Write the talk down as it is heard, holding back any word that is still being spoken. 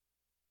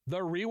The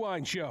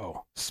Rewine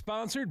Show,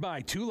 sponsored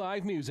by 2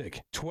 Live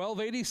Music,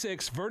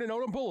 1286 Vernon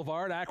Odom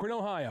Boulevard, Akron,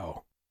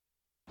 Ohio.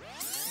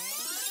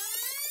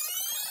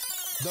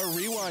 The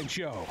Rewine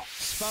Show,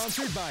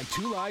 sponsored by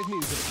 2 Live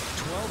Music,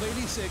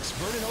 1286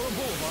 Vernon Odom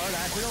Boulevard,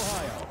 Akron,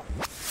 Ohio.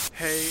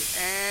 Hey,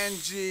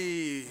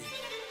 Angie.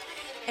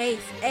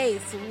 Ace,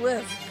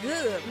 what's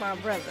good, my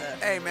brother?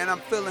 Hey, man, I'm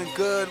feeling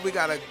good. We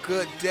got a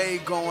good day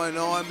going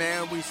on,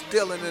 man. We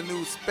still in a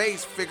new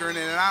space, figuring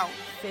it out.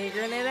 We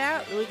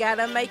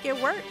gotta make it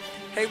work.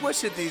 Hey, what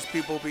should these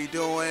people be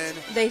doing?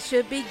 They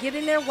should be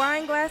getting their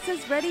wine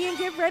glasses ready and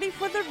get ready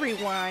for the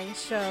Rewind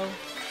Show.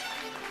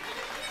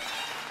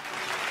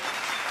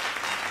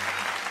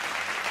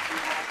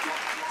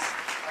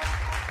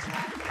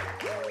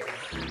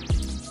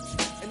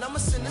 And I'ma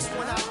send this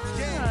one out.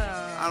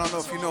 I don't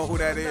know if you know who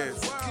that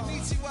is.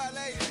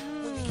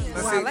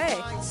 Wale.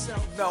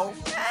 No.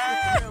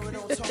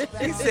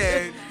 He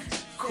said,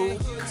 cool,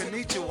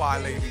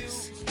 konnichiwa, ladies.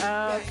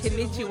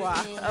 Konnichiwa.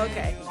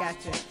 Okay,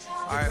 gotcha.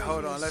 All right,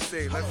 hold on. Let's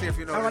see if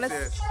you know what it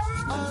is.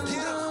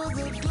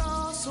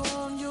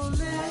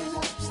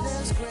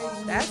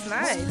 That's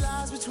nice.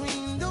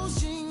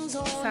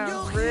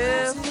 Sounds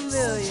real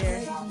familiar.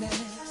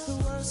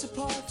 Is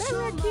that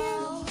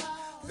Rakim?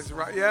 It's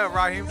right, yeah,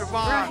 Raheem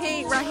Devine.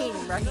 Raheem.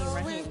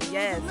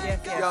 Yes.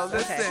 Yo,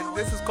 listen,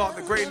 This is called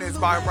The Greatness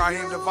by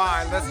Raheem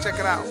Devine. Let's check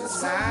it out.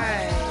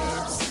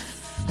 Nice.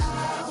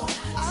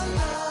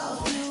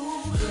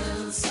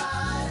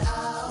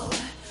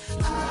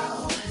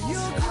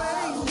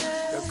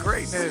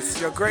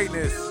 Your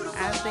greatness.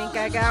 I think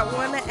I got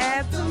one to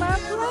add to my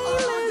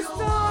playlist,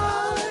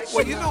 dog.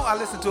 Well, you know I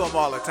listen to them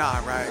all the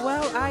time, right?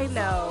 Well, I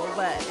know,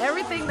 but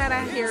everything that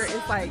I hear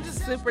is like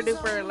super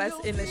duper less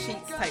in the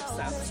sheets type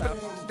stuff. So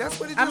that's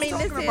what it's I mean,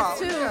 talking this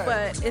about. is too, Yeah.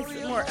 but it's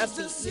more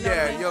upbeat. You know what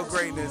I mean? Your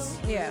greatness.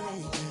 Yeah.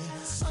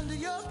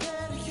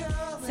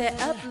 To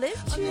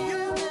uplift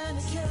you.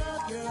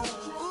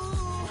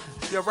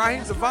 Yeah,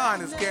 Raheem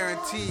Devine is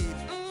guaranteed.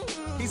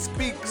 He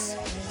speaks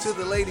to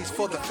the ladies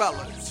for the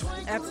fellas.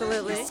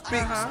 Absolutely. He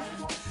speaks.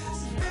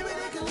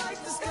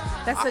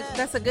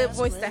 That's a good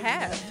voice to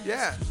have.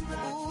 Yeah.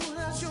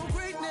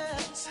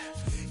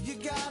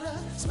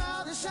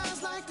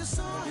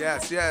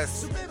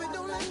 Yes.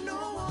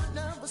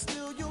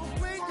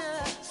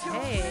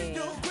 Hey.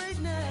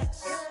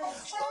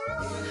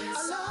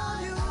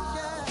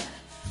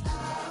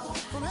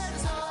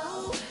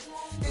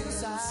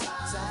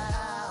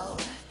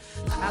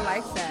 I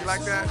like that. You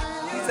like that?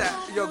 He's at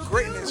your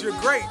greatness. You're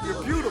great.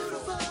 You're beautiful.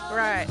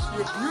 Right.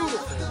 You're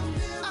beautiful.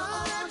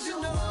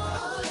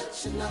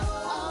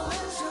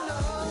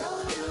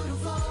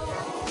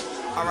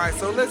 All right,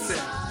 so listen.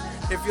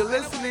 If you're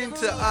listening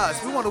to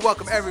us, we want to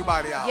welcome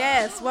everybody out.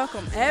 Yes,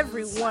 welcome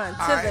everyone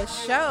to the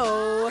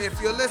show. If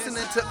you're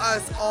listening to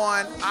us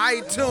on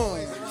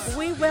iTunes,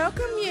 we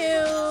welcome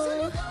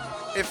you.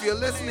 If you're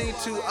listening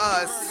to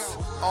us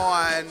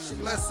on,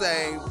 let's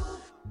say,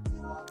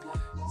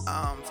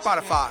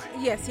 Spotify.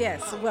 Yes.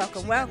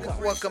 Welcome.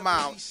 Welcome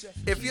out.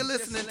 If you're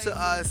listening to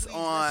us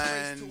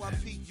on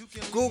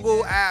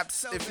Google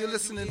Apps, if you're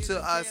listening to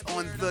us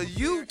on the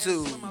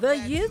YouTube.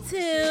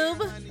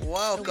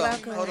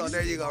 Welcome. Hold on,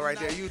 there you go, right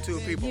there.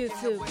 YouTube people.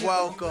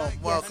 Welcome.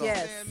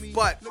 Yes.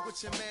 But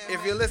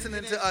if you're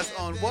listening to us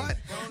on what?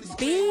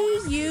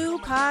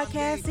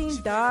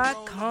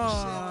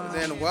 BUpodcasting.com.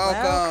 Then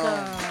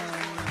welcome.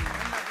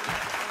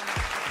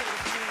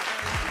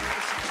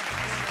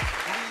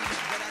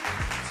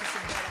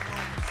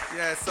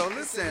 Yeah, so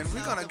listen,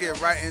 we're going to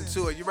get right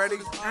into it. You ready?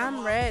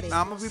 I'm ready.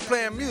 I'm going to be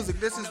playing music.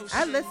 I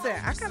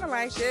kind of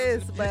like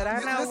this, but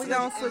I know we're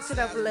going to switch it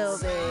up a little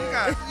bit.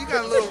 You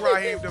got a little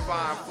Raheem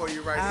Devine for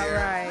you right there.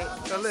 All right.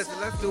 So listen,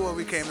 let's do what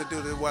we came to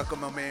do to welcome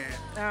him in.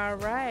 All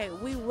right.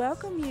 We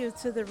welcome you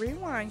to the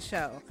Rewind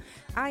Show.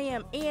 I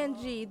am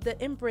Angie, the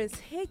Empress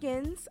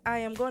Higgins. I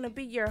am going to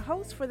be your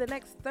host for the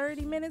next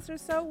 30 minutes or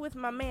so with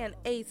my man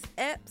Ace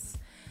Epps.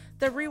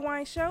 The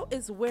Rewind Show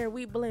is where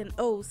we blend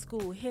old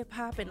school hip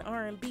hop and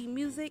R&B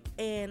music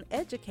and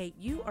educate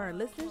you, our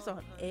listeners,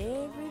 on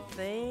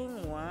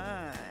everything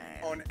wine.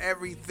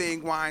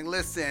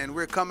 Listen,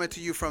 we're coming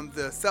to you from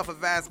the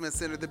Self-Advancement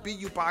Center, the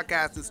BU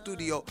Podcasting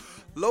Studio,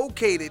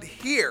 located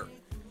here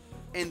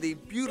in the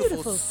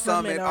beautiful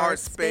Summit Art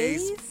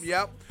Space.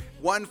 Yep,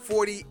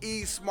 140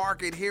 East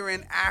Market here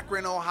in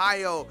Akron,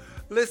 Ohio.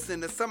 Listen,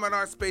 the Summit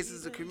Art Space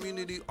is a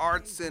community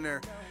arts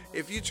center.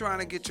 If you're trying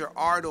to get your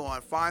art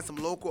on, find some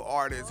local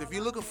artists. If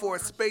you're looking for a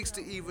space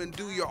to even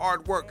do your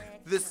artwork,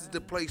 this is the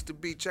place to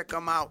be. Check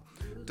them out,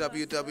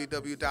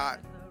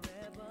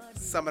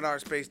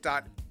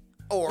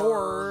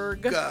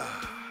 www.summitartspace.org.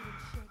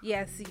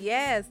 Yes.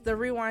 The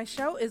Rewind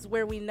Show is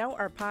where we know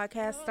our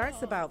podcast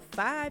starts about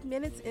 5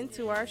 minutes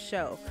into our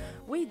show.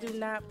 We do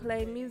not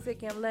play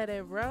music and let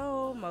it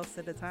roll most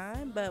of the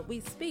time, but we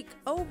speak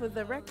over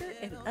the record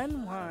and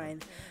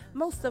unwind.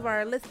 Most of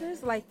our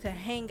listeners like to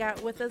hang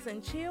out with us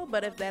and chill,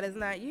 but if that is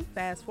not you,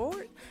 fast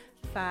forward.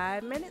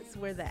 5 minutes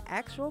where the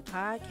actual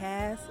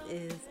podcast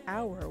is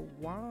our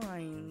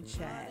wine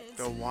chat.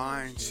 The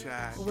wine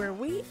chat. Where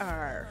we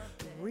are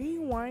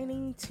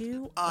rewinding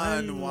to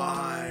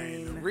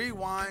Unwind.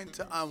 Rewind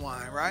to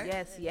unwind, right?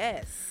 Yes,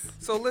 yes.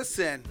 So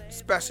listen,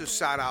 special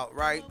shout out,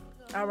 right?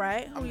 All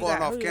right. I'm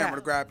going off camera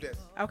to grab this.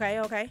 Okay,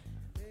 okay.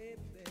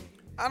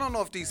 I don't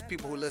know if these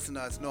people who listen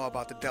to us know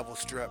about the Devil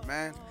Strip,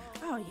 man.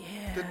 Oh,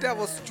 yeah. The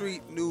Devil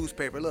Street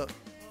newspaper. Look,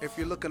 if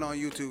you're looking on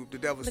YouTube, the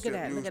Devil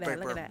Strip newspaper.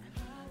 Look at that.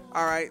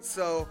 All right,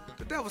 so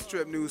the Devil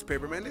Strip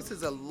newspaper, man, this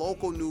is a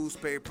local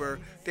newspaper.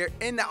 They're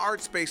in the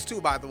art space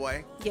too, by the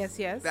way. Yes,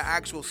 yes. The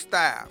actual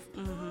staff.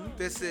 Mm-hmm.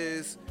 This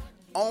is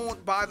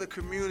owned by the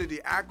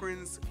community,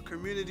 Akron's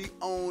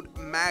community-owned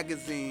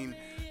magazine.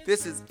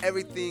 This is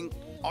everything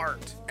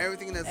art,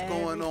 everything that's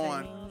going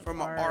on from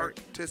an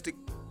artistic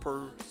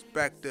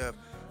perspective.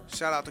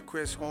 Shout out to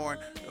Chris Horn,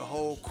 the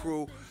whole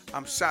crew.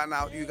 I'm shouting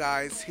out you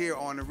guys here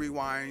on the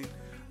Rewind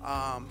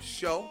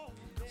show.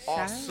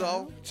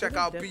 Also, check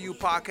out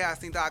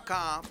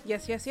bupodcasting.com.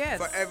 Yes, yes, yes.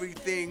 For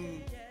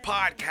everything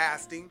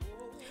podcasting.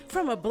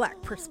 From a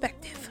black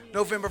perspective.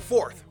 November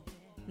 4th.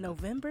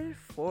 November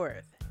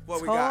 4th.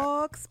 What we got?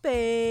 Talk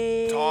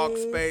Space. Talk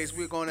Space.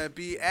 We're going to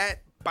be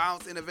at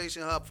Bounce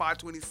Innovation Hub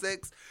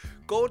 526.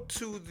 Go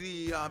to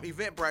the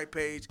Eventbrite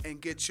page and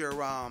get your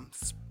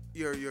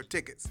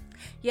tickets.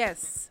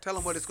 Yes. Tell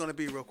them what it's going to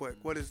be real quick.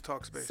 What is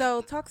Talk Space?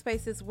 So Talk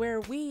Space is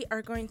where we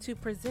are going to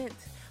present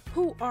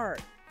who our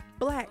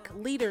black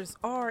leaders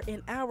are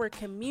in our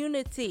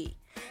community.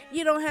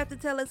 You don't have to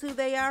tell us who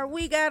they are.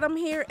 We got them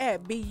here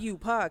at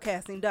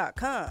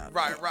bupodcasting.com.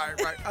 Right.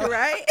 Right?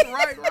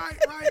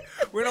 Right.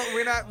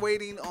 We're not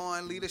waiting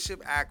on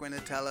Leadership Akron to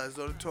tell us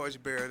or the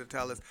torchbearer to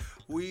tell us.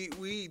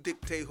 We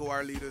dictate who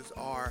our leaders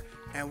are,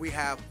 and we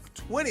have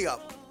 20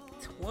 of them.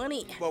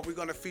 20. But we're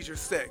going to feature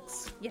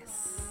 6.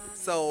 Yes.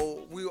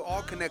 So we are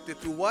all connected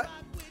through what?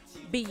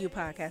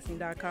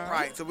 bupodcasting.com.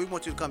 Right. So we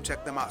want you to come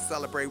check them out,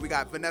 celebrate. We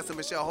got Vanessa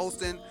Michelle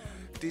hosting,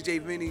 DJ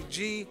Vinny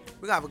G.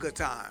 We're going to have a good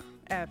time.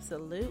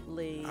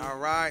 Absolutely. All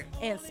right.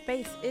 And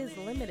space is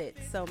limited,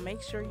 so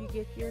make sure you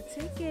get your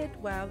ticket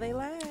while they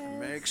last.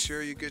 Make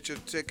sure you get your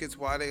tickets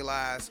while they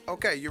last.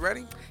 Okay, you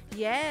ready?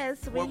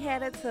 Yes, we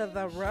headed to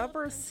the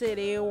Rubber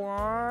City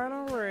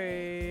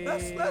Winery.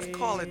 Let's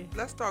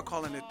start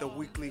calling it the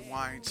Weekly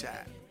Wine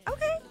Chat.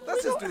 Okay.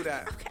 Let's just do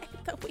that. Okay,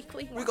 the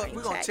Weekly Wine We're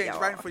gonna Chat, change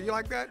y'all. right for you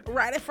like that?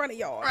 Right in front of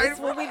y'all. Right That's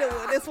what we doing.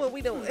 That's what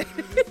we doing.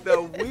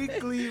 The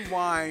Weekly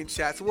Wine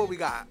Chat. So what we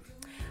got?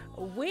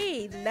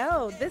 We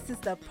know this is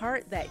the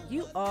part that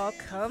you all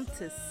come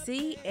to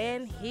see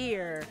and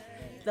hear.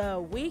 The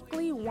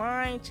Weekly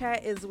Wine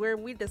Chat is where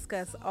we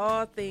discuss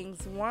all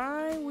things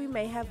wine. We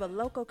may have a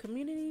local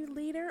community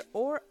leader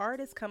or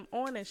artist come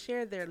on and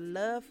share their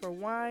love for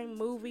wine,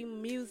 movie,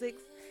 music,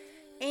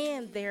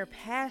 and their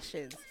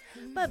passions.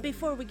 But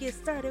before we get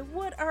started,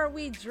 what are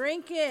we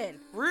drinking?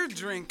 We're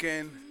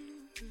drinking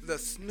the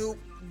Snoop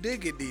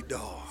Diggity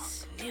Dog.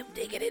 Snoop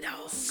Diggity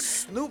Dog.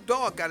 Snoop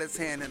Dogg got his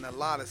hand in a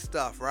lot of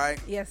stuff, right?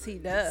 Yes, he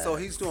does. So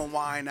he's doing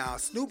wine now.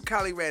 Snoop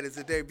Cali Red is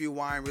the debut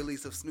wine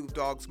release of Snoop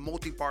Dogg's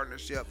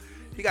multi-partnership.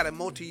 He got a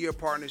multi-year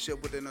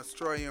partnership with an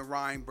Australian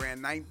wine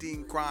brand,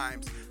 19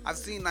 Crimes. I've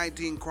seen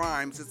 19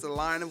 Crimes. It's a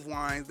line of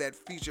wines that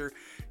feature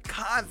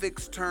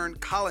convicts turned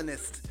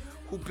colonists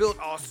who built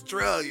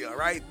Australia,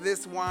 right?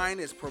 This wine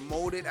is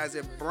promoted as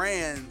the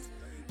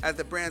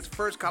brand's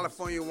first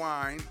California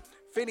wine,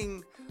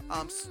 fitting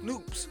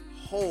Snoop's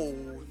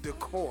whole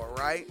decor,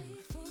 right?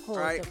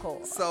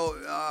 Decor. So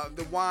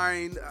the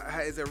wine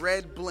is a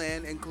red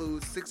blend,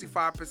 includes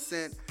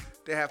 65%.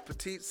 They have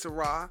Petite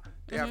Syrah.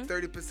 They have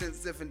 30%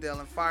 Zinfandel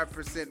and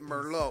 5%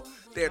 Merlot.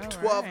 They're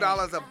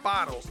 $12 a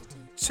bottle.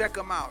 Check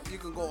them out. You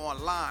can go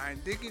online.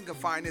 You can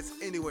find this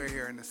anywhere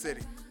here in the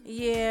city.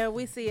 Yeah,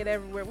 we see it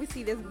everywhere. We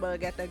see this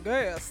mug at the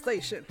gas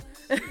station,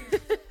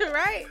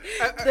 right?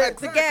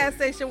 Exactly. The gas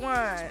station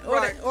wine, or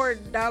Right. or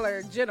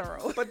Dollar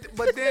General.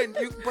 But then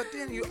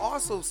you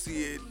also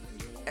see it,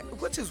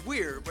 which is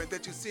weird, but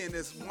that you see in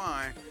this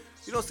wine.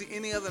 You don't see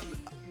any other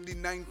the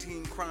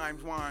 19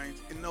 Crimes wines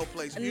in no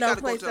place. You got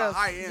to go to the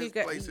high end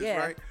places,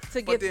 right?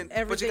 To get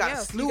everything but you got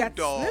else. Snoop you got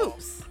Dogg.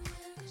 Snoops.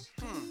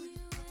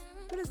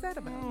 What is that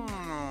about?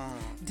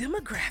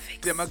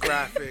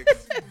 Demographics.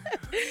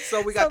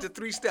 So we got the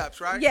 3 steps,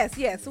 right?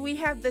 Yes. We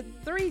have the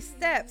 3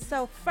 steps.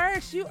 So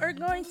first, you are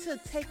going to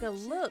take a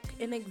look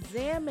and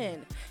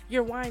examine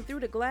your wine through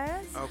the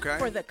glass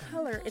for the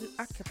color and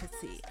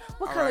occupancy.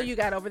 What color you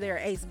got over there,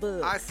 Ace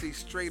Bug? I see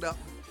straight up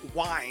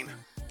wine.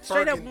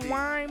 Straight Burgundy. up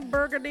wine,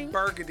 burgundy.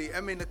 Burgundy.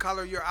 I mean the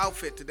color of your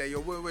outfit today, your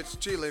Woodward's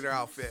cheerleader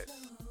outfit.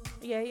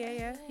 Yeah.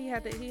 He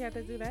had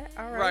to do that.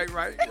 All right.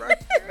 Right.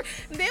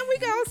 Then we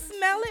gonna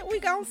smell it.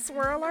 We gonna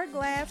swirl our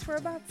glass for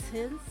about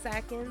 10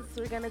 seconds.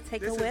 We're gonna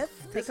take a whiff.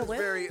 This is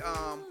very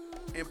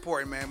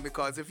important, man,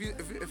 because if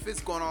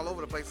it's going all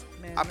over the place,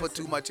 Man, I put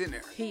too much in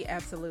there. He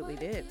absolutely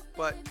did.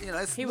 But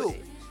it's He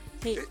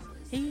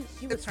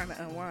Snoop. was trying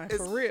to unwind for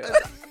It's- real.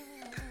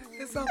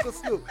 It's Uncle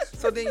Snoop.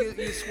 So then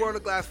you swirl the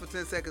glass for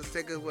 10 seconds,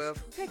 take a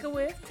whiff. Take a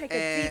whiff. Take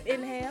a deep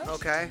inhale.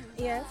 Okay.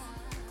 Yes.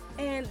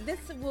 And this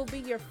will be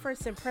your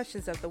first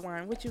impressions of the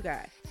wine. What you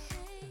got?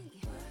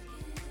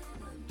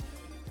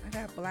 I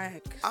got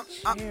black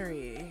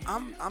cherry.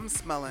 I'm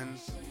smelling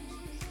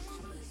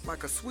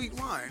like a sweet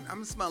wine.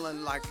 I'm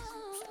smelling like,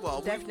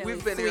 well, Definitely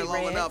we've been here sweet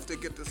long red. enough to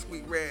get the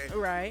sweet red.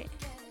 Right.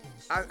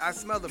 I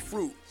smell the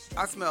fruit.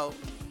 I smell,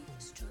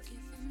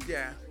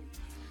 yeah.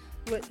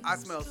 What? I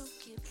smell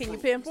Can you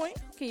pinpoint?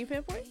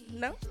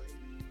 No.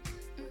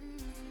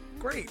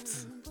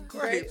 grapes.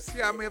 Grapes.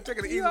 Yeah, I mean, I'm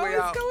taking the easy You way always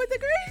out. go with the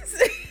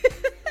grapes.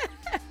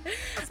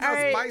 I smell All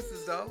right.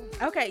 spices though.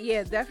 Okay,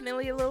 yeah,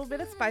 definitely a little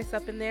bit of spice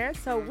up in there.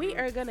 So we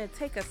are going to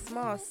take a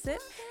small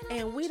sip,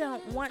 and we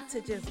don't want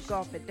to just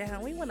gulp it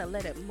down. We want to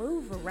let it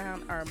move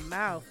around our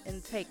mouth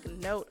and take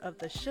note of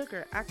the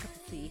sugar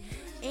occupancy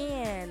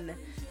and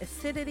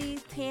acidity,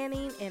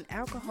 tannin, and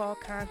alcohol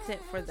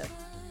content for the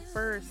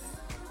first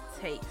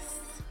taste.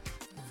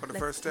 For the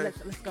first taste.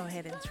 Let's go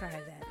ahead and try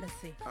that. Let's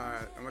see. All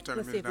right, I'm gonna turn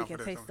Let's the see music if we down can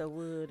for this. taste the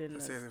wood and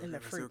Let's the see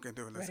fruit. what we can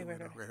do. Let's see what we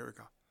can do. Okay, here we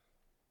go.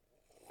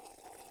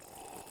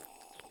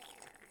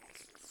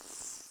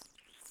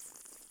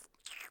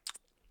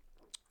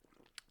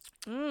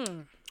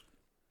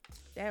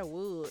 That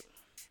wood.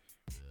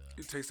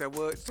 You taste that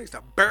wood? You taste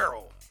a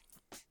barrel.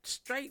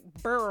 Straight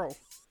burl.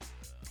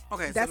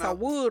 Okay, That's so now, a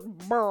wood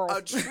burl.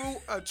 a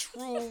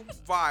true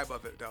vibe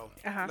of it though.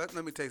 Uh-huh.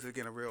 Let me taste it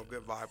again. A real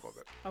good vibe of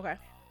it. Okay.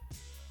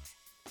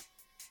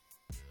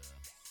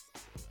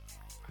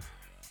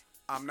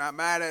 I'm not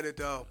mad at it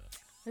though.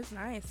 It's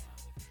nice.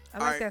 I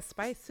All like right. that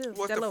spice too.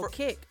 What's That the little fir-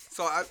 kick.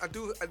 So I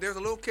do. There's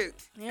a little kick,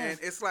 Yeah. and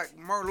it's like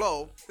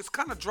Merlot. It's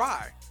kind of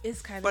dry,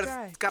 It's kind but of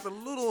dry. it's got a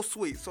little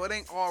sweet, so it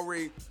ain't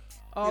already.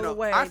 All the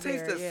way I there,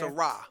 taste the yeah.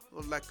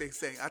 Syrah, like they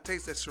say. I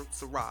taste that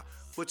Syrah,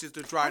 which is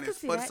the dryness,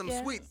 see but that, some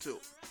yeah. sweet too.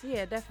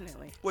 Yeah,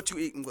 definitely. What you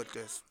eating with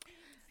this?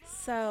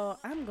 So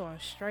I'm going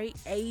straight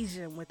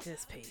Asian with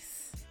this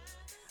piece.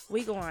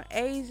 We going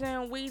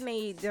Asian. We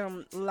need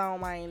them lo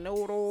mein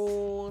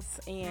noodles,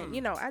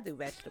 and I do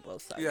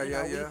vegetables, so Yeah,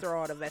 yeah, we yeah. throw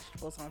all the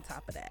vegetables on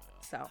top of that.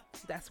 So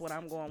that's what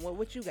I'm going with.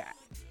 What you got?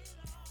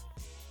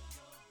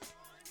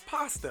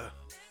 Pasta.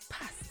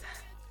 Pasta.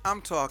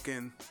 I'm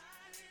talking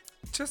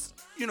just,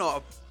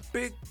 a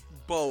big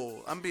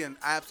bowl. I'm being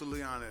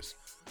absolutely honest,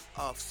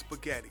 of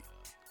spaghetti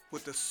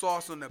with the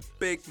sauce on the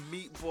big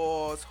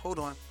meatballs. Hold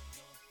on.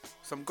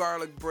 Some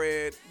garlic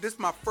bread. This is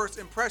my first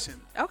impression.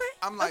 Okay.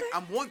 I'm like, okay.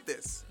 I want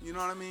this. You know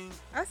what I mean?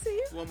 I see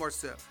you. One more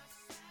sip.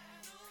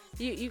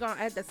 You gonna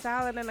add the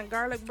salad and the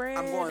garlic bread?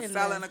 I'm going and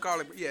salad and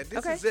garlic bread. Yeah, this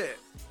Okay. is it.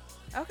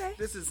 Okay.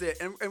 This is it.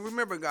 And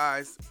remember,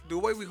 guys, the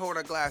way we hold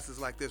our glasses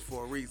like this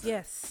for a reason.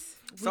 Yes.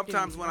 we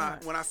Sometimes do when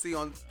not. I see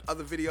on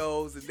other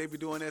videos and they be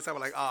doing this, I'm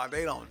like,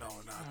 they don't know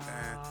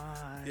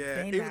nothing.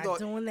 Yeah, They not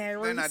doing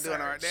that they're not doing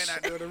all right. They're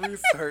not doing the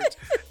research.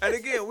 And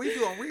again, we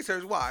doing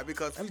research. Why?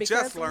 Because we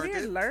just learned we're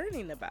it,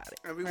 learning about it,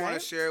 and we right? want to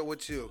share it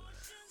with you.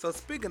 So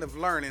speaking of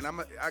learning,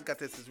 I got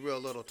this as real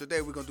little.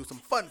 Today we're gonna do some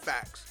fun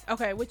facts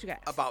Okay, what you got?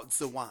 about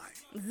the wine.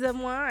 The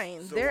wine.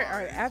 The There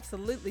wine. are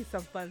absolutely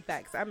some fun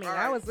facts. I mean, All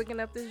I right. was looking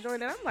up this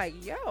joint and I'm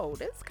like, yo,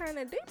 this kind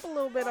of deep a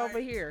little bit All over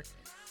right. here.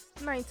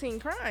 19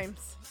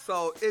 crimes.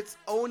 So it's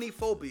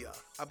oniphobia.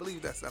 I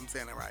believe I'm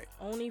saying it right.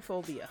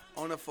 Oniphobia.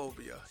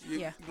 Onophobia. You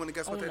Yeah. want to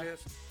guess what that Ona.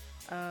 is?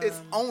 It's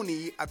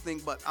oni, I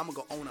think, but I'm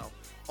gonna go ono.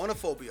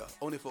 Onophobia.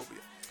 Oniphobia.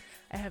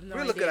 I have no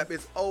We idea. look it up.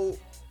 It's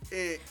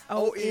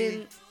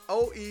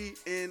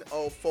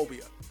O-E-N-O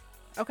phobia.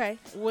 Okay,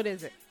 what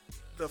is it?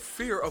 The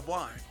fear of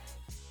wine.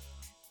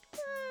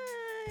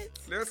 What?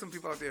 There's some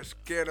people out there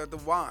scared of the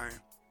wine,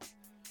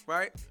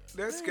 right?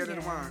 They're scared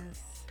of the wine.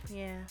 Yes.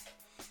 Yeah.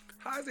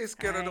 How is they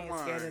scared of the I ain't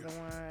wine? scared of the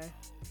wine.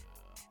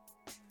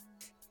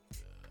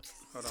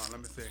 Hold on, let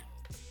me see.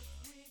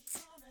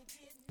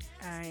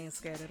 I ain't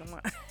scared of the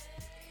wine.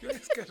 You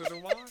ain't scared of the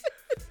wine?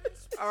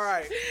 All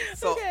right.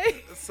 So,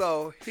 Okay.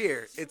 so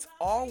here, it's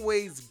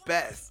always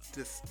best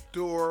to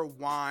store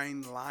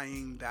wine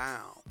lying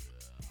down.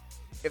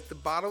 If the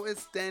bottle is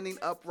standing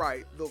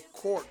upright, the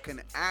cork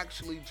can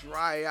actually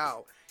dry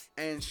out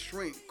and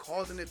shrink,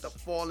 causing it to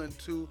fall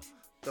into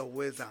the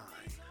whizzine.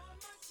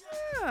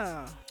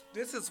 Oh,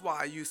 This is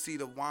why you see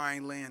the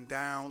wine laying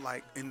down,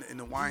 like in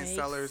the wine makes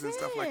cellars and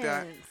stuff like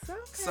that.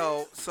 sense.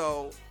 Okay.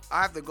 So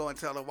I have to go and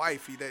tell the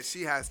wifey that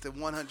she has to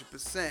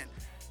 100%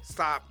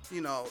 stop,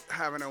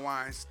 having her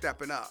wine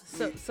stepping up.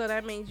 So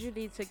that means you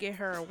need to get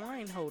her a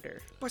wine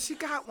holder. But she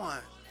got one.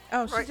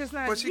 Oh, right? she's just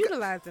not But she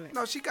utilizing it.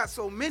 No, she got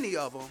so many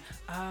of them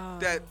Oh,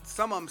 that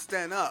some of them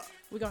stand up.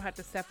 we're going to have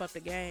to step up the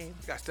game.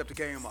 You got to step the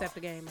game up. Step the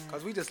game up.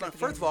 Because we just Step learned, the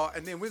first of game all,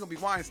 and then we're going to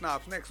be wine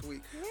snobs next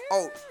week. Yeah.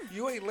 Oh,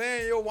 you ain't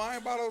laying your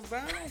wine bottles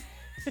down?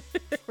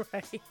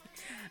 Right.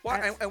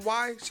 Why? And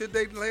why should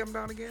they lay them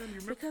down again? You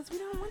remember? Because we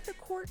don't want the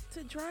cork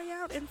to dry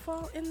out and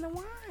fall in the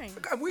wine.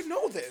 God, we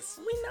know this.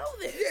 We know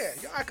this.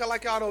 Yeah, y'all act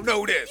like y'all don't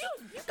know this.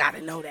 You got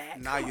to know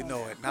that. Now Come you on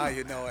know it. Now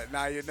you know it.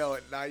 Now you know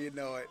it. Now you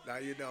know it. Now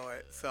you know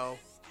it. So,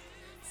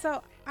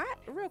 So,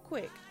 real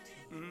quick,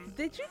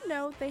 did you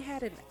know they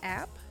had an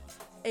app,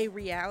 a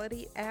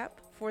reality app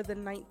for the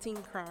 19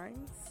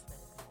 crimes?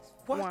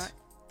 what?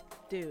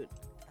 Dude,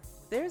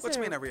 there's What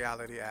you mean a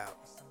reality app?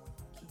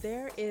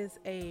 there is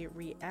a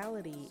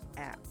reality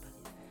app.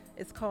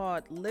 It's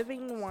called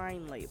Living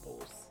Wine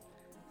Labels.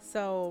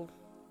 So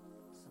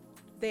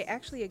they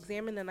actually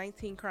examine the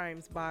 19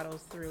 crimes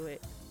bottles through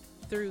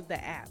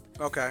the app.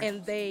 Okay.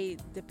 And they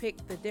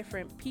depict the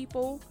different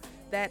people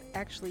that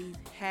actually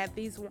had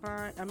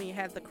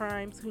had the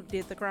crimes, who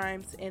did the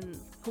crimes, and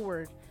who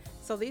were.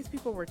 So these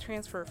people were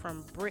transferred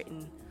from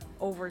Britain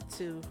over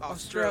to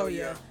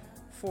Australia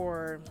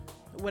for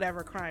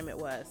whatever crime it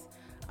was.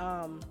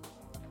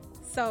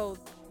 So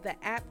the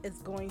app is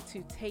going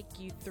to take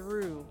you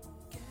through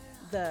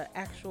the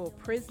actual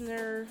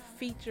prisoner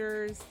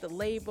features, the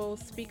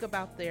labels, speak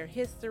about their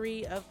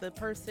history of the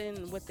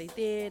person, what they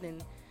did,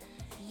 and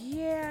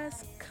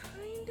it's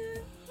kind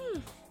of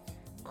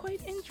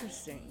quite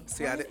interesting.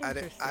 See, I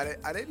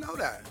didn't know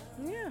that.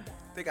 Yeah.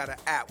 They got an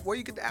app. Where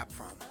you get the app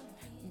from?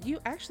 You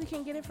actually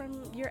can get it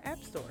from your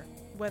app store,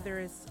 whether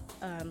it's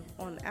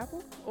on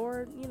Apple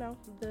or,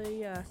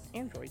 the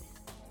Android.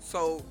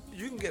 So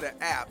you can get an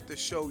app to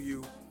show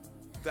you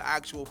the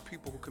actual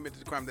people who committed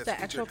the crime.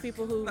 Actual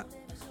people who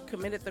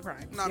committed the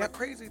crime. Now, the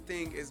crazy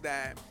thing is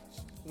that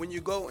when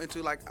you go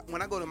into,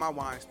 when I go to my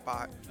wine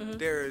spot,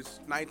 there's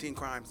 19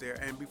 crimes there.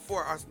 And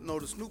before I know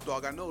the Snoop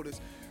Dogg, I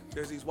noticed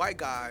there's these white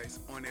guys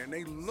on there. And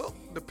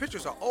the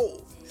pictures are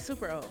old.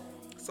 Super old.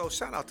 So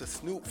shout out to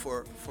Snoop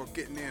for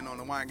getting in on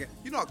the wine game.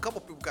 You know, a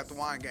couple people got the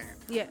wine game.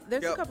 Yeah,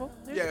 there's a couple.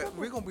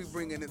 We're going to be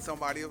bringing in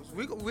somebody else.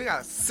 We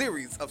got a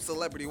series of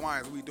celebrity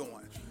wines we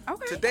doing.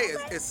 Okay. Today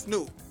is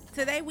Snoop.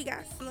 Today we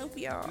got Snoop,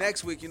 y'all.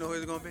 Next week, you know who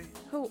it's going to be?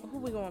 Who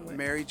we going with?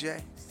 Mary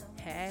J.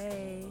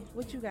 Hey,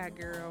 what you got,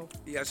 girl?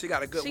 Yeah, she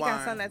got a good wine. She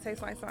got something that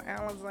tastes like some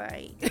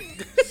Alizé.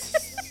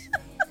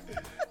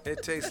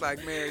 It tastes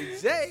like Mary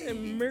J.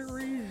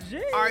 Mary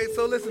J. All right,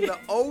 so listen, the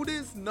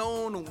oldest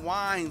known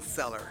wine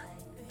cellar.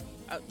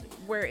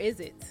 Where is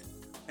it?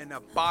 In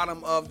the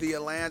bottom of the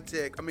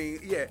Atlantic.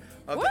 The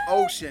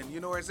ocean. You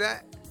know where it's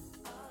at?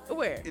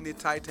 Where? In the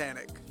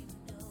Titanic.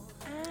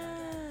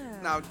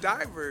 Now,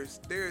 divers,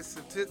 there's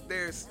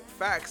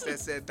facts that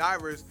said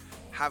divers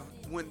have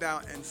went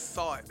down and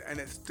saw it, and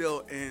it's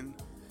still in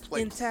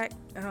place. Intact?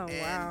 Oh,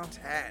 wow.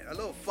 Intact. A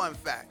little fun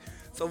fact.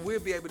 So we'll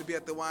be able to be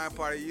at the wine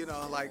party,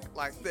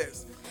 like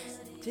this.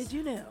 Did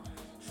you know?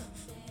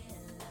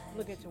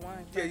 Look at your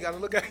wine. Yeah, you got to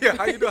look at it. Yeah,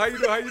 how you do it? You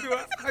got to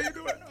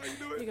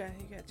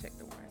check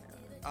the wine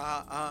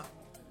out.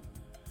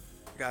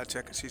 You got to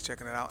check it. She's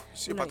checking it out.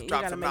 She's about to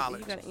drop some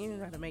knowledge. You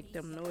got to make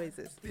them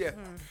noises. Yeah.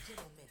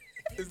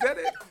 Is that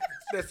it?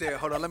 That's it.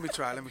 Hold on. Let me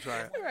try it.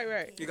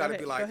 Right. You got to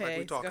be like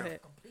we talking. Go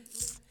ahead.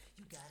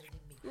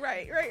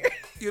 Right.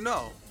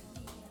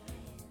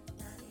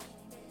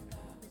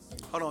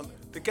 Hold on.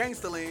 The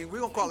gangster lean.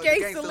 We're going to call it the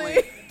gangster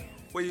lean.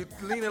 Where you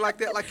lean it like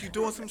that, like you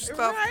doing some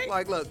stuff. Right.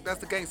 Like, look, that's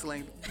the gangster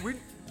lean.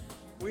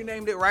 We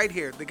named it right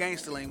here, the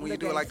gangster lean. When you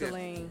do it like this,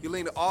 you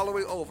lean it all the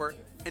way over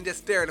and just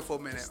stare at it for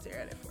a minute. Stare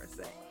at it for a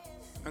second.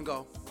 And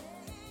go.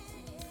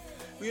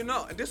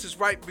 And this is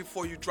right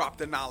before you drop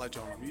the knowledge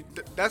on them.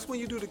 That's when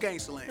you do the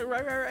gangster lean.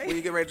 Right. When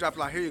you get ready to drop it,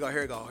 like, here you go.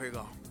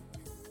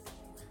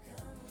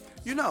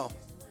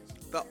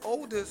 The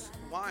oldest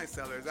wine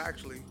cellar is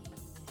actually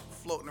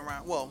floating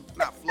around. Well,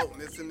 not floating.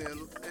 It's in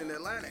the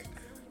Atlantic.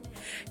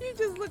 You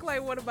just look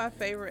like one of my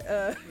favorite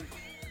actors.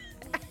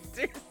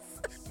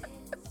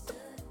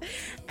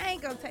 I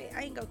ain't gonna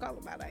call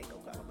him out.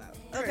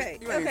 Okay.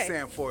 You ain't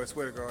saying Forrest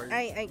Whitaker, are you?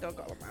 I ain't gonna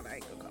call him out.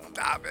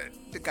 Stop it.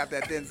 You got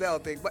that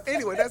Denzel thing. But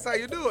anyway, that's how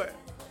you do it.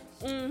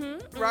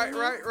 Mm-hmm. Right.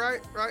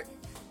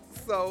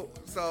 So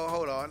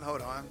hold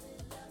on.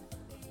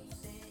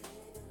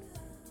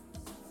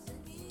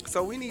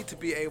 So we need to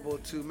be able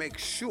to make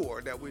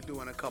sure that we're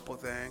doing a couple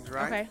things,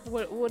 right? Okay.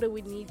 What do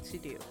we need to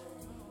do?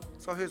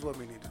 So here's what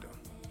we need to do.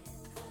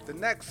 The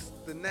next.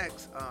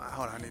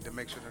 Hold on. I need to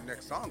make sure the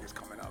next song is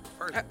coming up.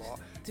 First of all,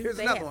 here's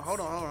another one.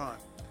 Hold on.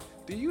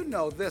 Do you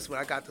know this one?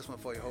 I got this one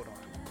for you. Hold on.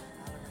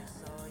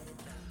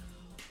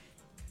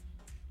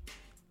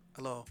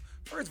 Hello.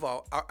 First of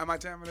all, am I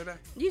jamming today?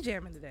 You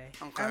jamming today?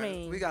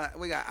 Okay. We got.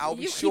 I'll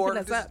be sure.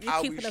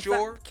 I'll be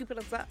sure. Keeping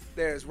us up.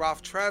 There's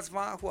Ralph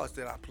Tresvant. Who else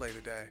did I play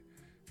today?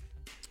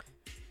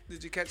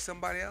 Did you catch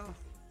somebody else?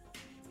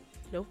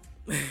 Nope.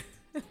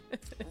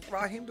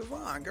 Raheem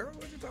Devon, girl.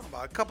 What you talking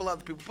about? A couple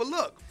other people. But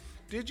look,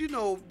 did you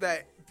know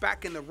that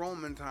back in the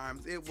Roman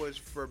times, it was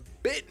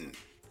forbidden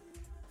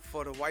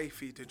for the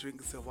wifey to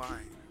drink the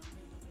wine?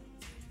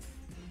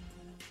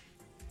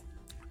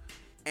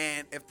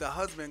 And if the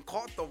husband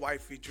caught the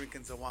wifey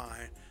drinking the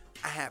wine,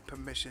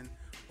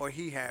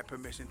 he had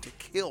permission to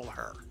kill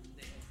her.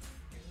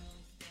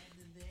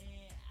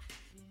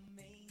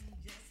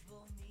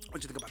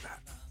 What you think about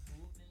that?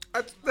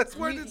 That's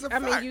where it's a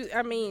fact. Do you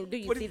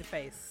see the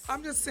face?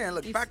 I'm just saying,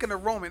 look, back in the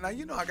Roman, now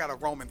you know I got a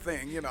Roman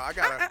thing,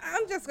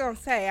 I'm just going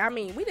to say,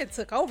 we done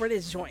took over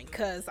this joint,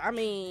 because,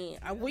 we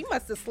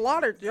must have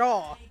slaughtered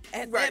y'all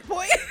at that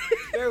point.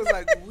 They was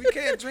like, we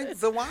can't drink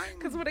the wine?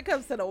 Because when it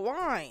comes to the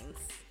wines,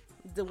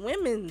 the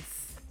women's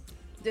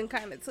then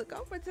kind of took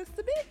over just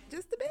a bit.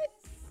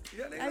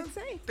 Yeah, they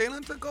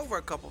done took over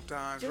a couple of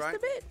times, right?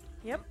 Just a bit,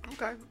 yep.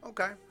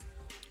 Okay.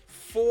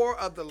 4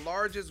 of the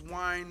largest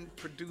wine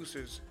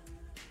producers.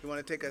 You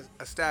want to take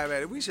a stab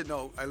at it? We should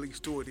know at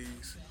least 2 of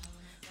these.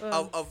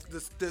 Of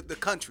the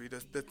country,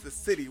 the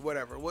city,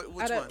 whatever.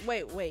 Which one?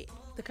 Wait.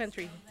 The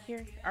country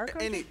here? Our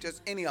country?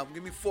 Any of them.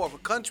 Give me 4 of a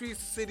country,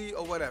 city,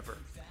 or whatever.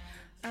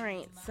 All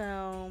right,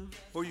 so...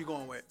 Who are you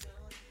going with?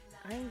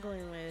 I'm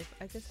going with...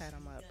 I just had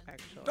them up,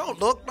 actually. Don't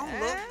look.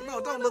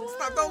 No, don't look.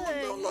 Stop.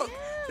 Don't look.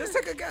 Just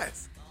take a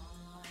guess.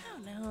 I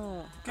don't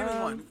know. Give me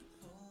one.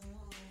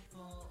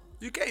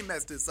 You can't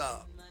mess this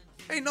up.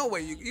 Ain't no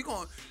way you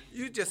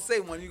just say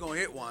one, you're going to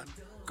hit one.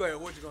 Go ahead.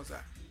 What you going to say?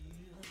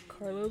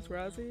 Carlos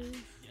Rossi?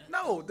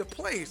 No, the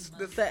place.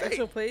 The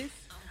actual place?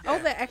 Yeah. Oh,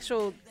 the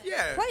actual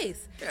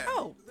place. Yeah.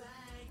 Oh,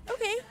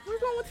 okay. We're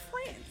going with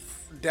France.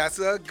 That's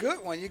a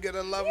good one. You get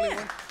a lovely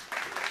one.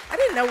 I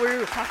didn't know we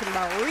were talking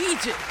about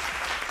region.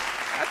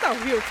 I thought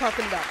we were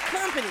talking about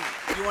company.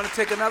 You want to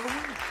take another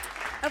one?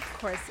 Of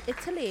course,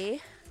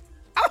 Italy.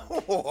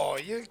 Oh,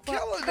 you're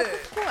killing it.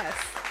 Of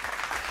course.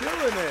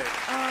 Killing it.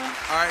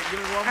 All right, give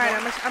me one more. All right,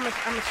 I'm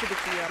gonna shoot it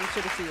to you. I'm gonna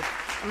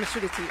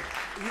shoot it to you.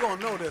 You're going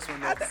to know this one,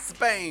 though.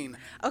 Spain.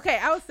 Okay,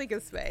 I was thinking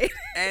Spain.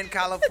 And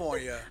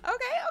California.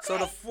 Okay. So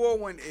the 4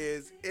 one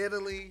is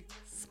Italy,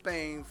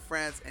 Spain,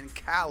 France, and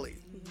Cali.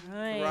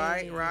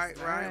 Nice.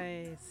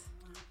 Right.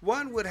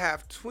 One would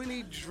have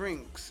 20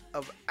 drinks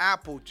of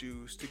apple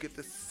juice to get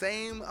the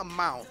same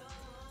amount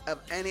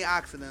of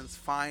antioxidants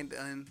found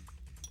in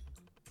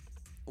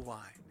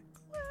wine.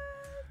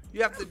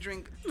 You have to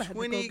drink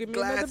 20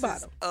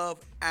 glasses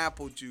of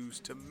apple juice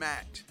to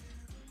match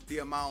the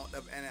amount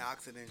of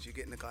antioxidants you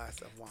get in a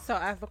glass of wine. So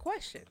I have a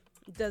question.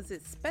 Does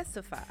it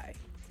specify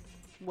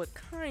what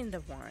kind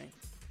of wine?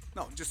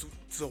 No, just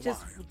wine.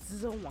 Just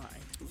the wine.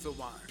 It's a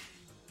wine.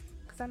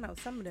 Because I know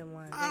some of them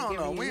wines. I don't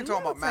know. We ain't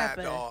talking about Mad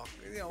Dog.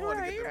 You don't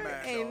want to get the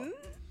Mad Dog.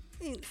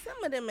 And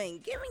some of them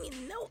ain't giving you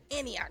no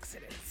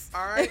antioxidants.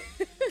 All right.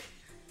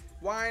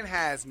 Wine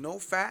has no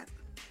fat.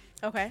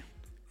 Okay.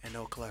 And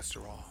no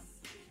cholesterol.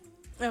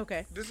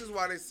 Okay. This is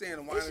why they say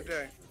in wine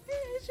today.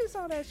 It's just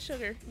all that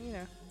sugar, you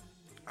know.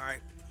 All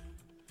right.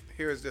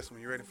 Here's this one.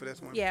 You ready for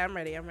this one? Yeah, I'm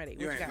ready. No,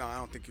 I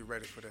don't think you're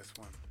ready for this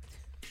one.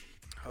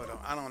 Hold on.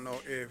 I don't know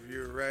if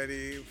you're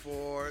ready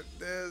for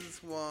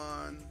this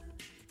one.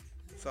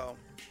 So,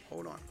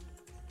 hold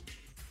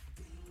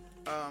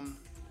on.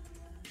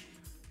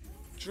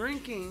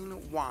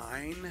 Drinking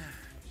wine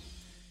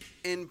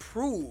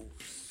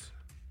improves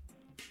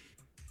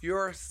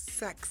your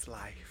sex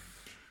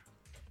life.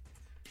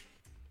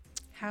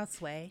 How,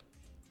 Sway?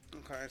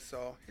 Okay,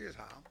 so here's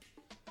how.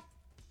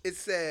 It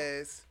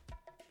says,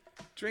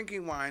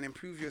 drinking wine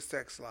improves your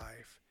sex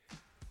life.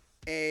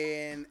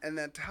 And an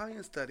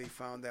Italian study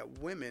found that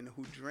women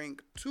who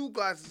drink 2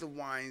 glasses of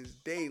wine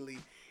daily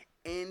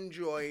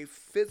enjoy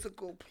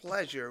physical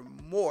pleasure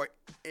more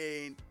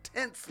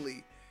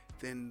intensely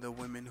than the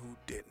women who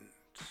didn't.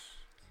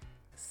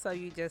 So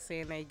you just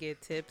saying they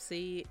get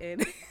tipsy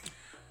and...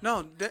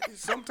 No,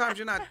 sometimes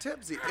you're not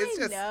tipsy. It's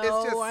just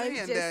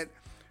saying that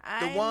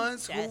the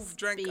ones who've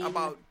drank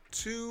about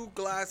 2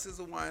 glasses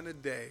of wine a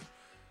day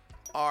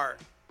are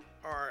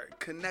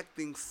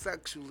connecting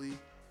sexually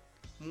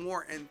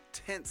more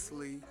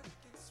intensely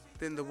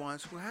than the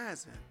ones who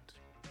hasn't.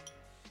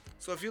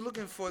 So if you're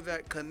looking for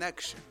that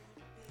connection,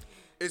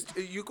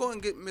 you go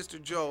and get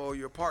Mr. Joe or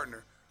your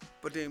partner,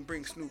 but then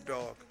bring Snoop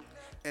Dogg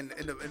in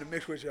the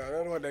mix with y'all.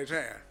 That's what they're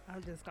saying.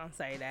 I'm just gonna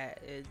say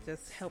that it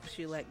just helps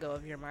you let go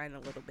of your mind a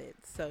little bit,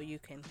 so you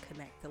can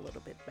connect a little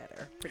bit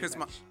better. Here's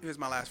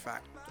my last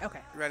fact.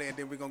 Okay. Ready? And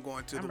then we're gonna go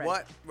into I'm the ready.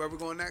 what? Where we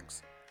going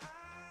next?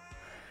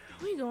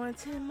 We going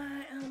to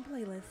my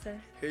playlist, sir.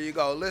 Here you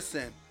go.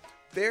 Listen,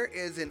 there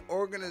is an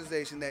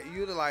organization that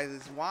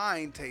utilizes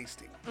wine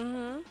tasting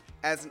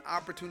as an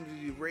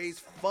opportunity to raise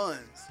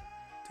funds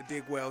to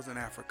dig wells in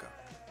Africa.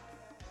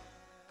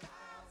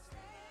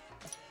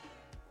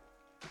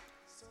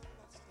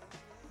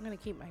 I'm going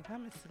to keep my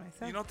comments to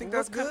myself. You don't think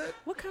that's good?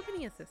 What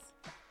company is this?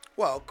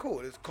 Well,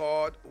 cool. It's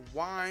called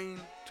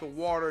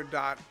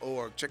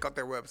winetowater.org. Check out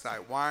their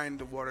website,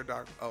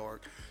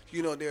 winetowater.org.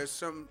 You know, there's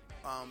some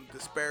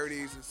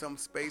disparities in some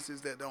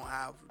spaces that don't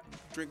have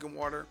drinking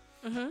water.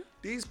 Mm-hmm.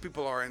 These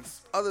people are in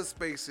other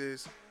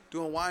spaces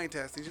doing wine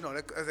testing. You know,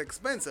 that's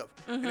expensive.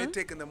 Mm-hmm. And they're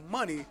taking the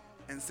money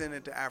and sending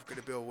it to Africa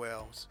to build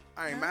wells.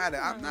 I ain't mad at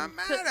it. I'm not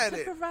mad at it.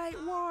 To provide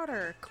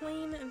water,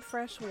 clean and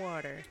fresh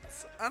water.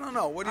 I don't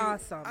know. What do you?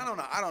 Awesome. I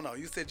don't know.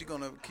 You said you're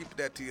going to keep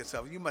that to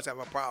yourself. You must have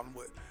a problem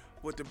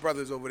with the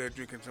brothers over there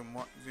drinking some,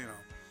 you know.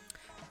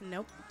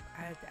 Nope.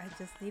 I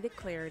just needed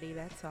clarity,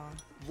 that's all.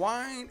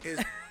 Wine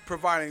is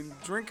providing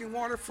drinking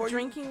water for you.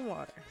 Drinking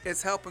water.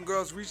 It's helping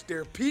girls reach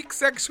their peak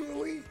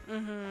sexually.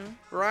 Mm-hmm.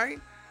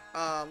 Right?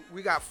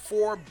 We got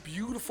 4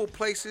 beautiful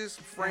places.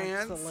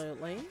 France.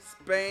 Absolutely.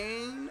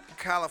 Spain.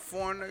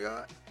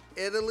 California.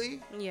 Italy.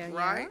 Yeah.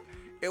 Right?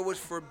 Yeah. It was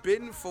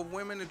forbidden for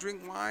women to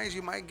drink wines.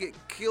 You might get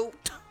killed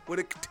with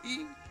a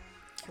T.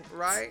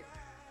 Right?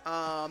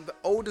 The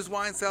oldest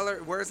wine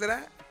cellar, where is it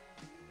at?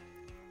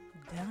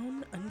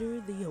 Down under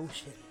the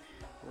ocean.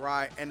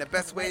 Right, and the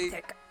best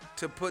way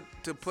to put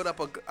up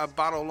a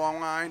bottle of long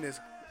wine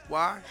is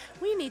Why?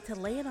 We need to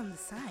lay it on the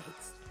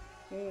sides.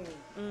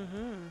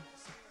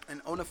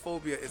 And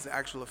onophobia is the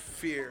actual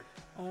fear.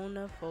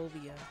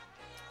 Onophobia.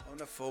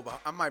 Onophobia.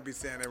 I might be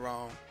saying it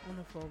wrong.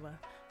 Onophobia.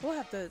 We'll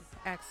have to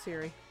ask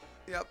Siri.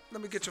 Yep.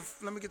 Let me get your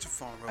phone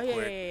Oh, real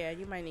quick. yeah.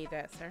 You might need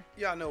that, sir.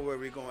 Y'all know where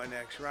we're going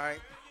next, right?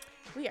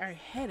 We are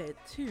headed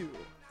to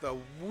The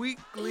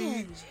weekly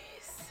Angie's.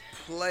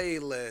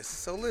 playlist.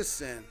 So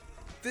listen,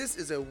 this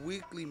is a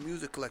weekly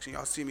music collection.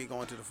 Y'all see me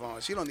going to the phone.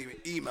 She don't even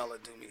email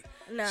it to me.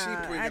 Nah,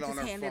 she bring I it on just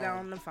her hand phone, it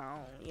on the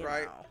phone. You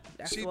right? know,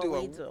 that's She what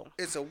we do.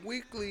 It's a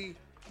weekly.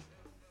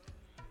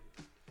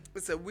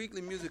 It's a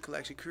weekly music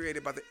collection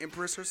created by the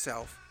Empress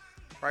herself,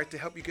 right, to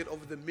help you get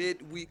over the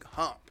midweek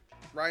hump,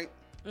 right?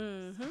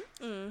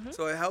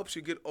 So it helps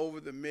you get over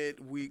the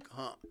midweek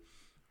hump,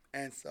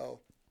 and so,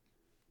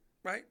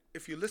 right,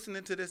 if you're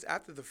listening to this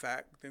after the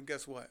fact, then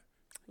guess what?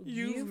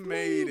 You've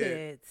made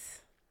it.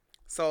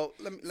 So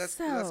let's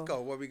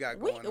go. What we got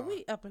going on?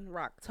 We up in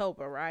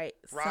Rocktober, right?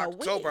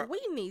 Rocktober. So we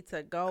need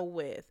to go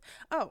with.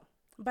 Oh,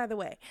 by the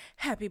way,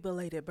 happy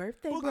belated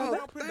birthday, brother.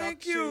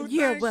 Thank you.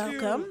 You're thank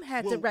welcome. You.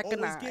 Had to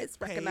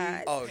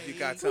recognize. Oh, you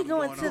got We something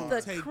going going to on.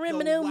 the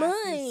criminal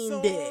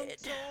minded.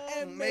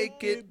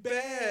 Make it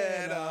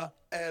better.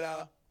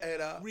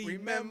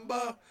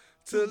 Remember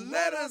to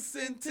let us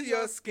into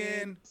your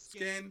skin.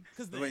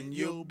 When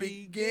you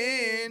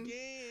begin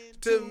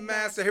to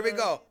master. Here we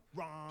go.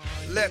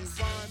 Let's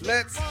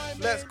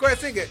go ahead,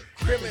 sing it.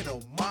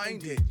 Criminal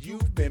minded,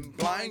 you've been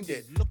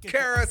blinded.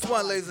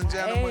 KRS-One, ladies and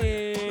gentlemen.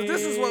 Hey.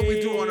 This is what we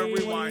do on a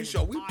Rewind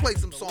show. We play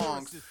some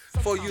songs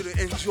for you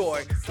to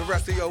enjoy the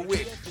rest of your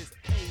week.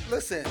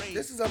 Listen,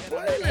 this is a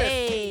playlist.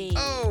 Hey.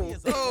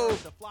 Oh.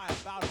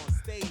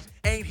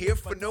 Ain't here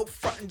for no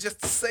frontin',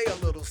 just to say a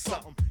little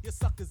something.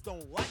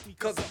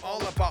 Cause I'm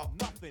all about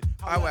nothing.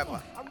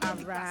 However, All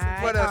right.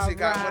 What else you all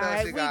got? What else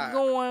right. you got? We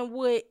going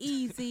with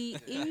Easy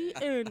E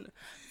and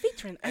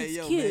featuring Ice Hey,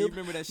 yo, Cube. man, you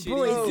remember that shit he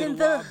Boys did in a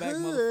the while back,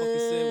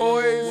 motherfucker said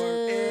Boys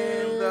work.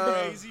 in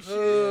the Crazy shit.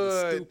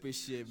 hood. Stupid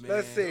shit, man.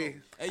 Let's see.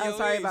 Hey, I'm yo,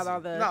 sorry Easy. about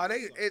all the. No,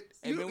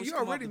 Hey, man, you we should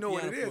come already off know the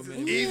what it piano is. for a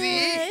It's minute. Easy E.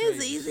 Yeah,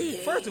 it's easy.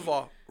 First of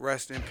all,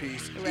 rest in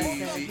peace, Rest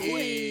in Easy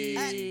E.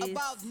 peace. At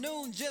about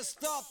noon, just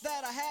thought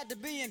that I had to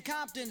be in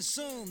Compton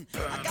soon.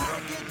 I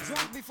gotta get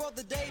drunk before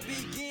the day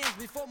begins,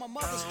 before my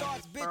mother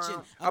starts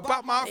bitching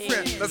About my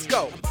friend. Let's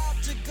go. About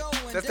to go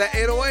and That's that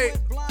Dad 808.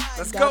 went blind.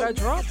 Let's Gotta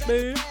go. drop,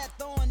 man.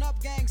 Throwing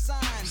up gang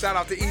signs. Shout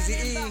out to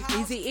Easy E.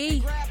 Easy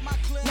E.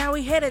 Now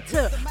we headed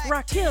to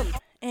Rakim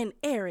and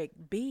Eric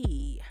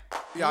B.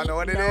 Y'all know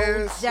what it No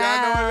is. Y'all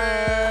know what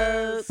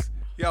it joke. is.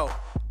 Yo,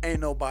 ain't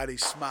nobody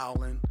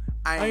smiling.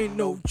 I Ain't ain't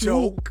no no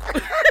joke.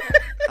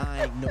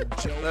 I ain't no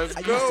joke. Let's I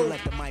used go. to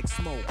let the mic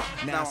smoke.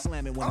 Now I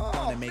slam it when I'm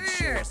done and make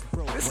sure it's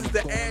broke. This When is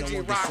it's the going, no Angie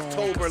one gets on,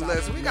 Rocktober 'cause I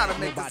list. don't We gotta let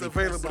make this nobody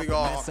available press to up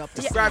y'all. and mess up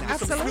the Yeah, Grab scene. you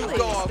some absolutely. Snoop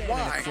Dogg Stand in the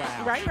wine.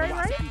 crowd, Right.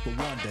 watch people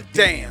wonder,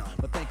 Damn.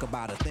 But think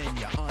about it, then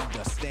you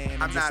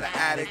understand. I'm not an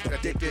addict,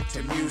 addicted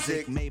to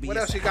music. What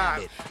else you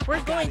got?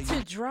 We're going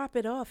to drop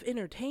it off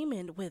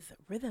entertainment with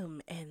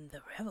Rhythm and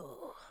the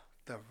Rebel.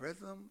 The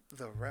Rhythm,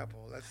 the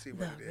Rebel. Let's see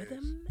The what it is.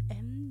 Rhythm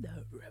and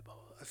the Rebel.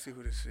 Let's see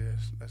who this is.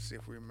 Let's see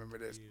if we remember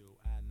this.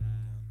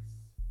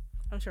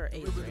 I'm sure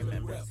Ace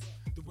remembers.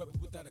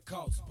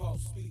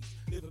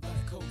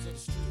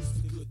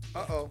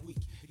 Uh-oh.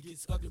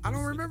 I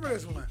don't remember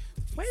this one.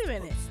 Wait a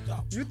minute.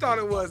 You thought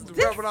it was the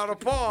Rebel Out of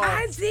Paul.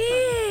 I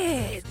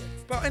did.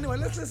 But anyway,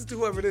 let's listen to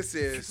whoever this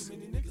is.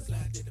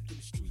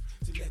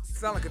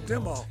 Sound like a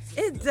demo.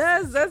 It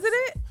does, doesn't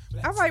it?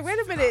 I'm like, wait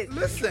a minute.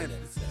 Listen,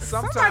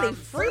 Somebody sometimes,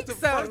 freak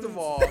first something. of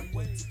all,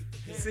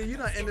 see, you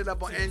done ended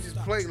up on Angie's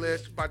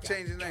playlist by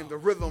changing the name, The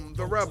Rhythm,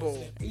 The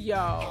Rebel.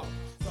 Yo.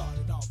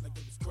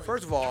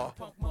 First of all,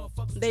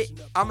 They,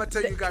 I'm going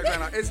to tell you guys right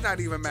now, it's not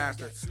even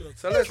mastered.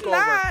 So let's It's go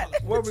not.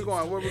 over. Where we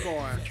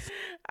going?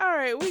 all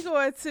right, we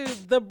going to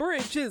The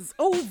Bridge is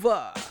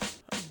Over.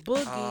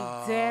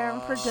 Boogie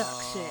Down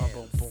Productions.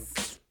 Boom, boom.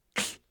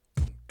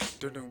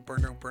 Dun-dun,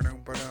 bun-dun,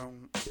 bun-dun,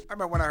 bun-dun. I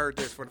remember when I heard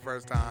this for the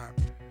first time.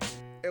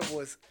 It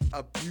was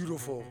a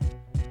beautiful.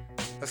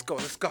 Let's go.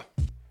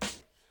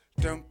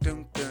 Dun,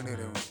 dun, dun, dun, dun,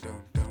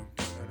 dun, dun,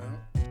 dun.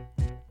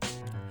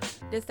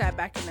 This that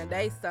back in the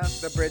day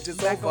stuff. The bridge is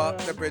Back over. on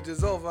The bridge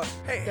is over.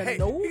 Hey, the hey.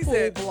 Noble He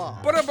said,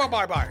 Block. bye.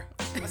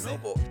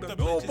 The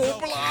Noble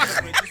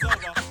Block.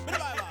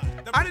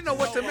 I didn't know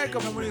what to make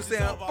of him when he was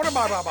saying,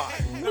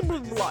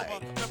 bye.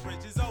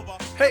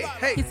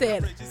 Hey. He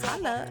said,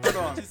 holla. Hold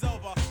on.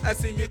 I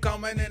seen you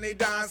coming and they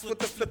dance with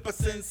the flipper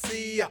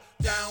sincere.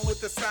 Down with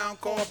the sound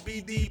called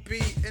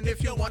BDP. And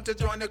if you want to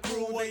join the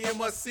crew, then you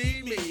must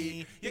see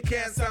me. You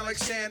can't sound like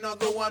Shan or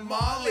the one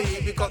Molly.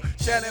 Because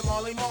Shan and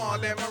Molly Marl,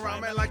 them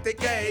around me like they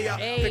gay.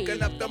 Hey.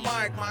 Picking up the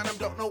mic, man, I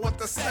don't know what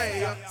to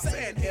say.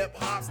 Saying hip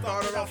hop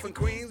started off in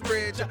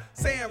Queensbridge.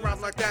 Saying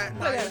rhymes like that,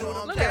 now you know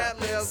I'm Look at cat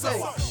live. So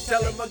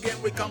tell them again,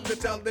 we come to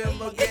tell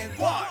them again.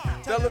 What?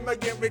 Tell them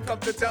again, we come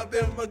to tell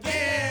them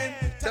again.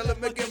 Tell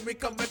them again, we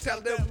come to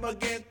tell them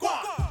again.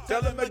 What?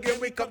 Tell them again,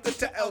 we come to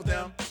tell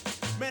them.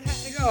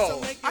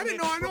 Yo, I didn't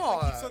know I know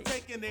all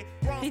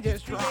that. He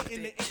just dropped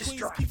it.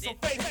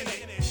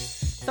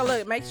 So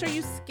look, make sure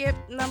you skip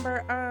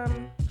number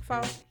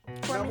 4.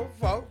 Number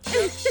 4.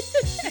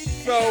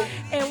 So,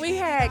 And we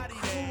had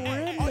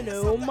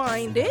Criminal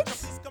Minded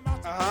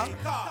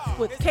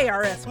with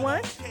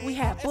KRS-One. We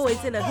had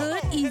Boys in the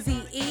Hood,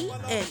 Eazy-E,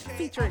 and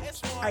featuring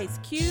Ice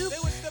Cube.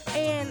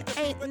 And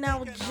Ain't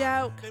No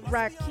Joke,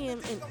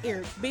 Rakim and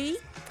Eric B.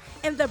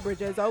 And The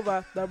Bridge is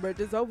Over. The Bridge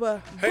is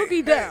Over.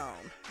 Boogie Down.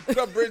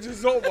 The bridge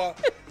is over.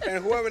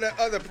 And whoever that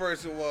other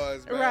person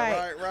was,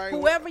 man. Right.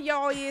 Whoever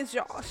y'all is,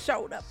 y'all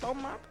showed up on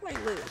my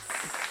playlist.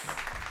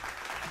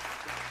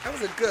 That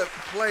was a good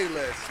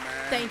playlist,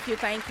 man. Thank you.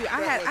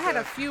 I had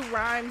a few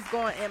rhymes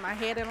going in my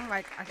head, and I'm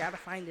like, I gotta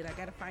find it.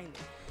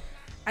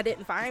 I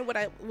didn't find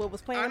what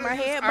was playing in my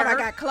head, but I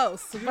got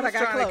close. You was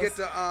trying to get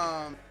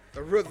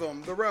the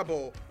rhythm, the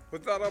rebel.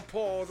 Without a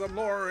pause, I'm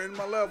lowering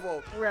my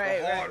level. Right.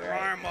 The hard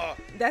rhymer.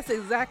 That's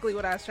exactly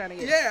what I was trying to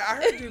get. Yeah, I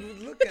heard you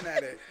looking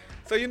at it.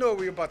 So you know what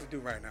we're about to do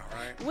right now,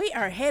 right? We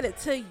are headed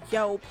to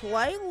your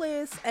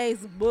playlist,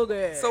 Ace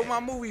Boogie. So my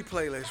movie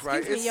playlist, right?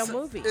 Excuse me, your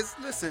movie.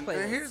 Listen,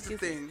 playlist.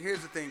 and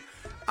here's the thing.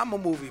 I'm a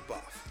movie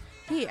buff.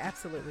 He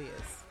absolutely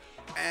is.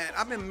 And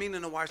I've been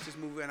meaning to watch this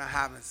movie and I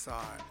haven't saw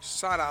it.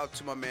 Shout out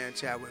to my man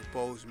Chadwick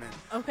Boseman.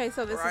 Okay,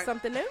 so this is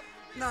something new?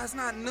 No, it's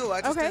not new. I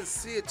just didn't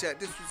see it yet.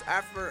 This was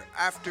after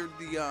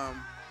the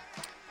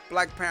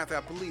Black Panther,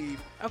 I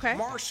believe. Okay.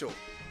 Marshall,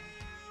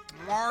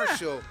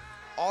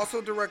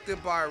 also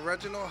directed by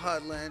Reginald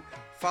Hudlin,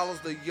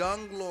 follows the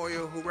young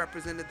lawyer who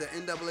represented the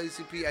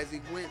NAACP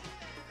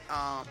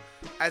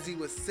as he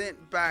was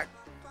sent back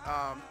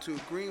to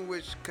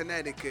Greenwich,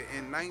 Connecticut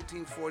in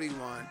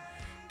 1941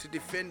 to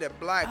defend a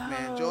black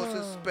man,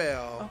 Joseph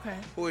Spell,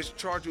 who is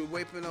charged with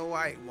raping a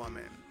white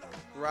woman.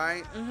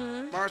 Right?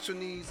 Mm-hmm. Marshall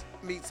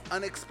meets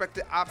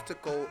unexpected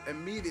obstacle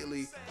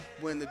immediately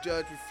when the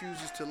judge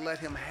refuses to let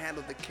him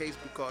handle the case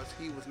because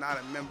he was not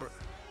a member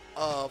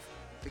of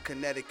the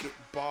Connecticut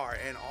bar,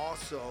 and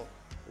also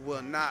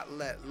will not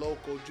let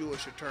local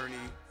Jewish attorney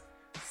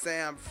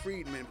Sam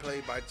Friedman,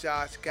 played by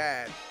Josh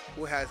Gad,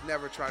 who has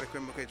never tried a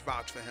criminal case,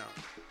 vouch for him.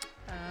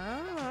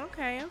 Oh,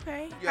 okay.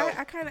 Yo,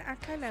 I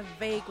kind of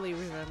vaguely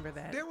remember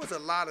that. There was a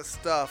lot of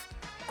stuff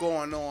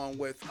going on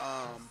with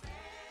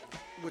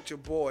your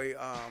boy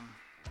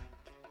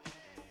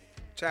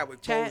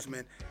Chadwick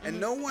Boseman, and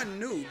no one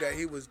knew that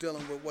he was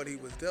dealing with what he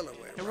was dealing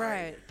with.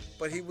 Right.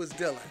 But he was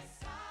dealing.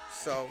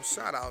 So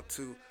shout out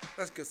to,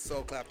 let's get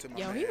soul clap to my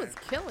man. He was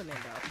killing it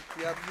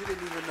though. Yep, you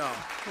didn't even know.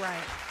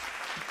 Right.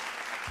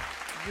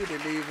 You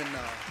didn't even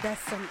know. That's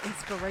some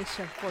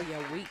inspiration for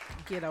your week.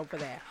 Get over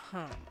that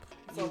hump.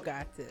 So, you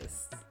got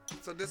this.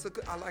 So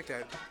I like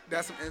that.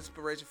 That's some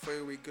inspiration for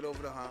your week. Get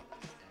over the hump.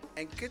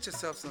 And get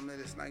yourself some of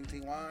this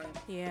 19 wine.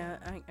 Yeah,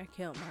 I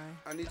killed mine.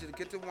 I need you to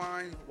get the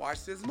wine,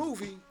 watch this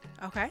movie.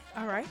 Okay,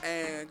 all right.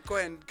 And go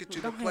ahead and get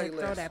you the playlist. Go ahead and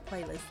throw that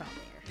playlist on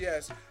there.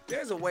 Yes,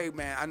 there's a way,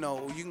 man. I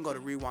know you can go to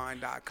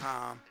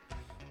rewind.com,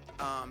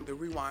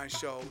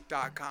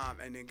 therewineshow.com,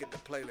 and then get the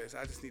playlist.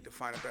 I just need to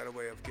find a better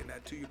way of getting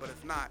that to you. But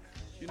if not,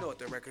 you know what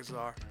the records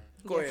are.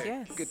 Go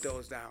ahead, get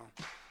those down.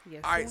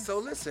 Yes, all right, so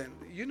listen,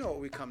 you know what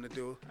we come to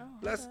do.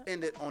 Let's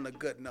end it on a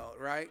good note,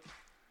 right?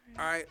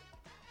 All right,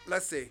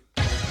 let's see.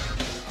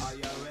 Are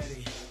y'all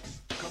ready?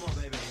 Come on,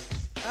 baby.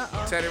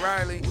 Teddy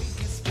Riley. We can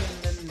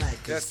spend the night.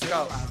 Let's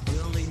go. I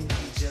really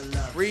need your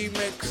love.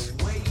 Remix.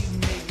 The way you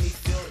make me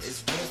feel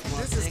is worth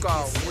more. This is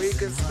called We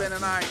Can Spend the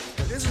Night.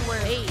 This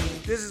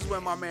is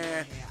when my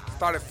man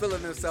started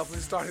feeling himself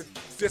and started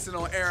dissing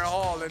on Aaron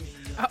Hall and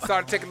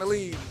started taking the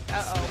lead.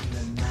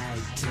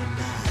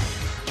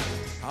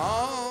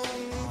 Oh,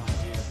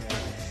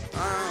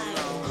 I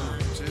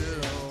want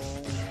you.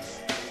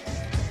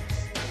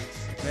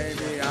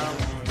 Baby, I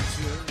want you.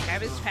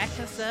 Cabbage Patch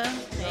and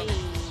stuff. Hey.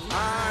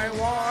 I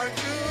want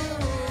you.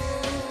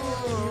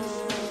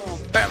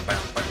 Bam,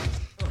 bam, bam.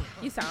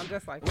 You sound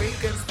just like We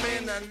can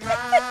spend the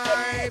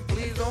night.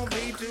 Please don't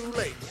be too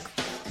late.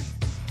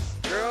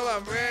 Girl,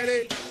 I'm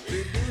ready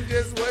to do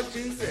just what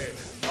you said.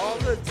 All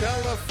the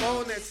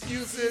telephone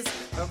excuses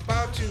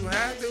about you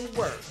had to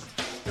work.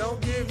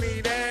 Don't give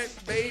me that,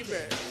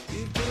 baby.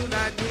 You do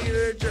not need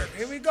a jerk.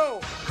 Here we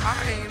go.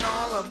 I ain't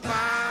all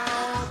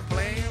about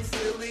playing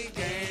silly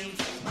games.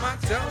 My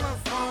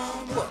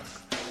telephone book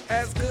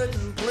has good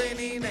and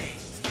plenty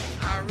names.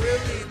 I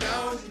really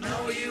don't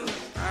know you.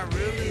 I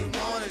really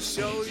want to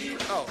show you.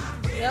 Oh,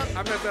 yep.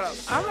 I messed that up.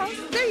 All right,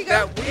 there you go.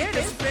 That we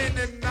can spend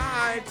the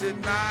night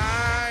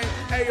tonight.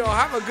 Hey, yo,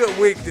 have a good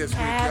week this week,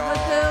 y'all. Have a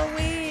good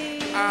week.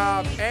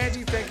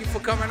 Angie, thank you for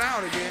coming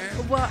out again.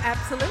 Well,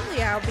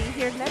 absolutely. I'll be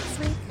here next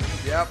week.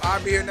 Yep, I'll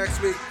be here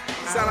next week.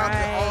 Shout out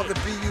to all the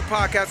BU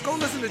podcasts. Go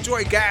listen to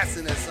Joy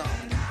Gasson or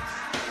something.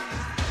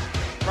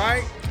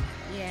 Right?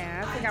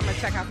 Yeah, I think I'm going to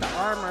check out the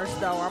Armors,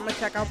 though. I'm going to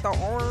check out the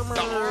Armors.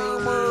 The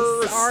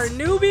Armors. Our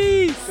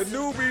newbies. The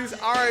newbies.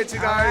 All right, you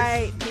guys. All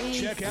right,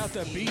 peace. Check out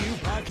the BU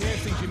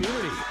podcasting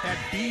community at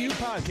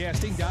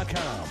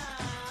BUpodcasting.com.